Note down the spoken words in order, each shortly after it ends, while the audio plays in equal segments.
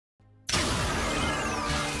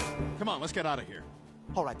Come on, let's get out of here.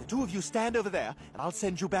 All right, the two of you stand over there, and I'll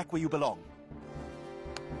send you back where you belong.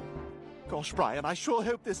 Gosh, Brian, I sure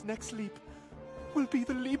hope this next leap will be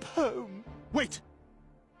the leap home. Wait!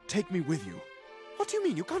 Take me with you. What do you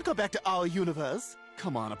mean? You can't go back to our universe?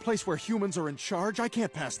 Come on, a place where humans are in charge? I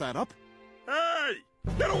can't pass that up. Hey!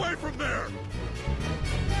 Get away from there!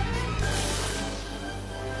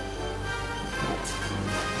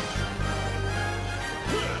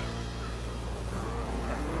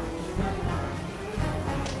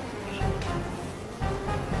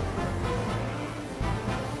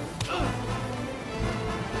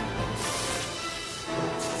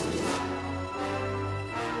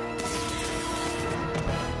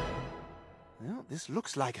 Well, this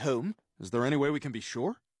looks like home. Is there any way we can be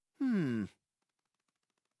sure? Hmm.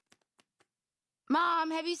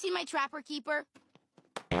 Mom, have you seen my trapper keeper?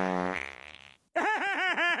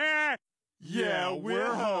 Yeah,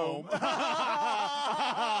 we're home. Well,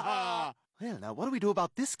 now, what do we do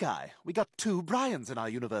about this guy? We got two Brians in our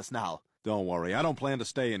universe now. Don't worry, I don't plan to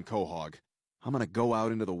stay in Quahog. I'm gonna go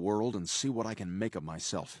out into the world and see what I can make of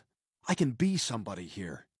myself. I can be somebody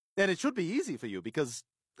here. And it should be easy for you because,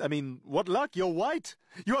 I mean, what luck, you're white.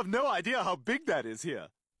 You have no idea how big that is here.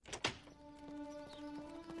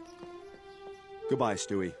 Goodbye,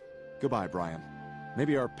 Stewie. Goodbye, Brian.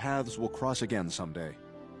 Maybe our paths will cross again someday.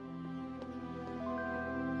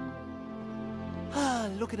 Ah,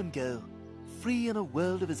 look at him go. Free in a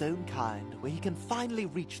world of his own kind, where he can finally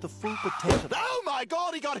reach the full potential. Oh my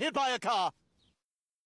God, he got hit by a car!